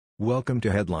Welcome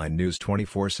to Headline News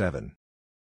 24/7.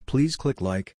 Please click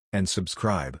like and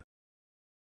subscribe.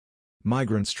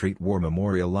 Migrants treat war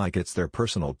memorial like it's their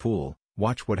personal pool.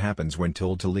 Watch what happens when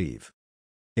told to leave.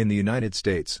 In the United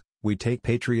States, we take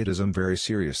patriotism very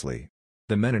seriously.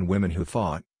 The men and women who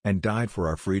fought and died for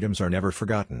our freedoms are never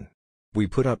forgotten. We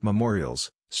put up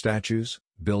memorials, statues,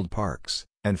 build parks,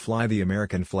 and fly the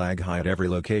American flag high at every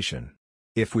location.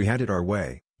 If we had it our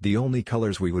way, the only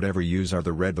colors we would ever use are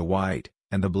the red, the white,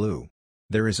 and the blue.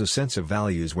 There is a sense of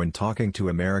values when talking to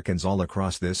Americans all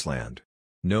across this land.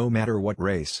 No matter what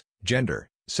race, gender,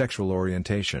 sexual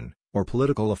orientation, or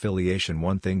political affiliation,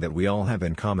 one thing that we all have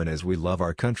in common is we love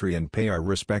our country and pay our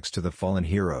respects to the fallen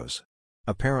heroes.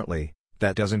 Apparently,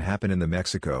 that doesn't happen in the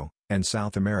Mexico and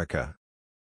South America.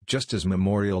 Just as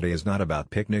Memorial Day is not about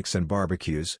picnics and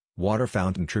barbecues, water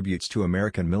fountain tributes to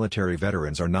American military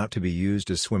veterans are not to be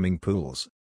used as swimming pools.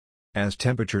 As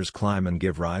temperatures climb and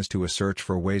give rise to a search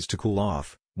for ways to cool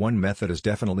off, one method is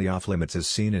definitely off limits, as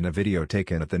seen in a video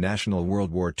taken at the National World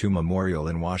War II Memorial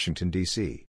in Washington,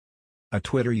 D.C. A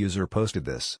Twitter user posted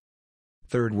this.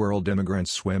 Third world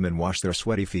immigrants swim and wash their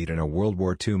sweaty feet in a World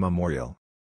War II memorial.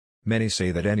 Many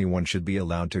say that anyone should be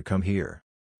allowed to come here.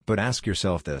 But ask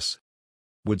yourself this.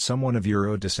 Would someone of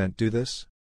Euro descent do this?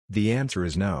 The answer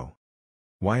is no.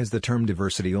 Why is the term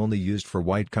diversity only used for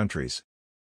white countries?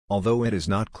 Although it is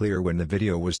not clear when the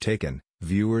video was taken,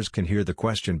 viewers can hear the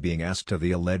question being asked of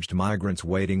the alleged migrants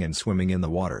wading and swimming in the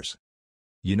waters.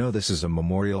 You know this is a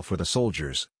memorial for the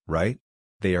soldiers, right?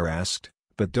 They are asked,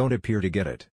 but don't appear to get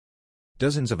it.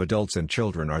 Dozens of adults and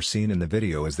children are seen in the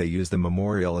video as they use the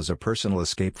memorial as a personal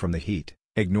escape from the heat,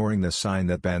 ignoring the sign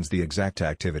that bans the exact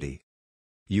activity.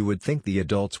 You would think the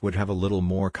adults would have a little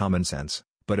more common sense,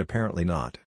 but apparently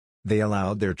not. They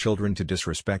allowed their children to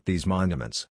disrespect these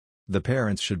monuments. The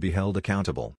parents should be held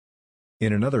accountable.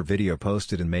 In another video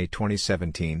posted in May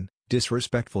 2017,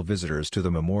 disrespectful visitors to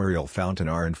the memorial fountain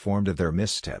are informed of their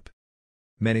misstep.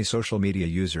 Many social media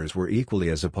users were equally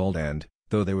as appalled, and,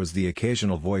 though there was the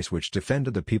occasional voice which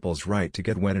defended the people's right to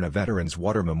get wet in a veterans'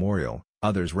 water memorial,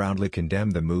 others roundly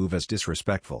condemned the move as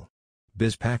disrespectful.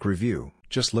 BizPac Review: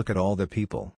 just look at all the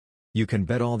people. You can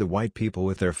bet all the white people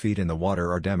with their feet in the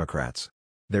water are Democrats.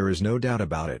 There is no doubt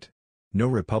about it. No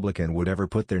Republican would ever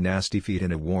put their nasty feet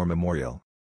in a war memorial.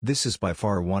 This is by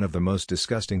far one of the most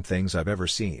disgusting things I've ever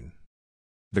seen.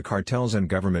 The cartels and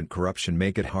government corruption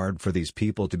make it hard for these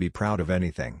people to be proud of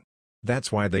anything. That's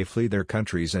why they flee their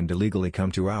countries and illegally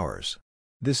come to ours.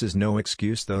 This is no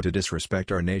excuse, though, to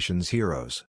disrespect our nation's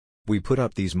heroes. We put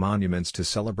up these monuments to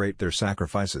celebrate their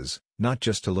sacrifices, not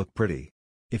just to look pretty.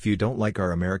 If you don't like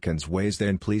our Americans' ways,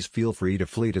 then please feel free to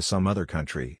flee to some other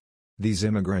country. These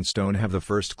immigrants don't have the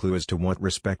first clue as to what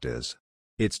respect is.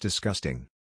 It's disgusting.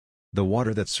 The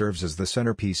water that serves as the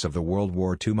centerpiece of the World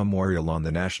War II memorial on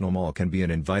the National Mall can be an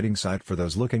inviting sight for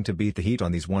those looking to beat the heat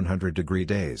on these 100-degree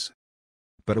days.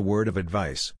 But a word of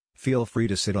advice: feel free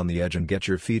to sit on the edge and get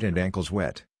your feet and ankles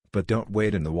wet, but don't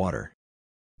wade in the water.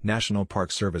 National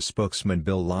Park Service spokesman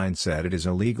Bill Line said it is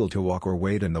illegal to walk or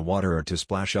wade in the water or to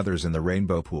splash others in the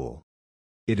rainbow pool.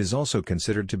 It is also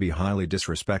considered to be highly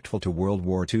disrespectful to World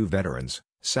War II veterans,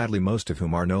 sadly most of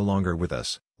whom are no longer with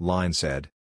us, Line said.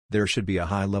 There should be a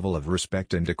high level of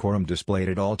respect and decorum displayed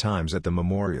at all times at the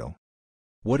memorial.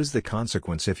 What is the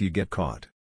consequence if you get caught?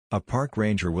 A park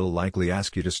ranger will likely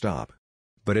ask you to stop.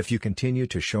 But if you continue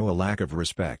to show a lack of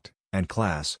respect and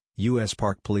class, U.S.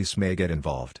 Park Police may get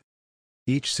involved.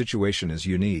 Each situation is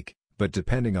unique, but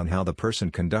depending on how the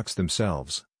person conducts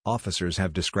themselves, officers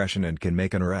have discretion and can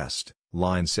make an arrest,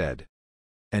 Line said.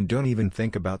 And don't even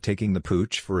think about taking the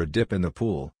pooch for a dip in the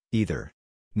pool, either.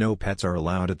 No pets are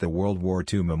allowed at the World War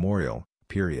II memorial,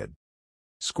 period.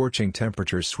 Scorching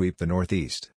temperatures sweep the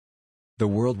Northeast. The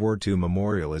World War II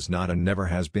memorial is not and never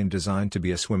has been designed to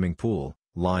be a swimming pool,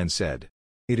 Line said.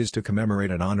 It is to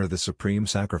commemorate and honor the supreme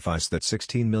sacrifice that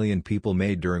 16 million people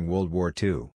made during World War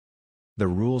II. The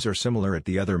rules are similar at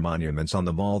the other monuments on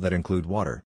the mall that include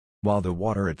water. While the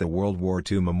water at the World War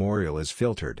II memorial is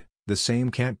filtered, the same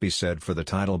can't be said for the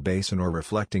tidal basin or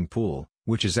reflecting pool,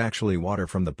 which is actually water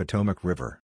from the Potomac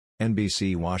River.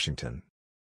 NBC, Washington.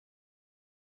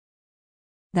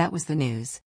 That was the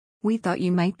news. We thought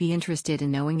you might be interested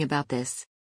in knowing about this.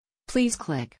 Please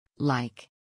click like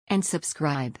and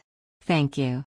subscribe. Thank you.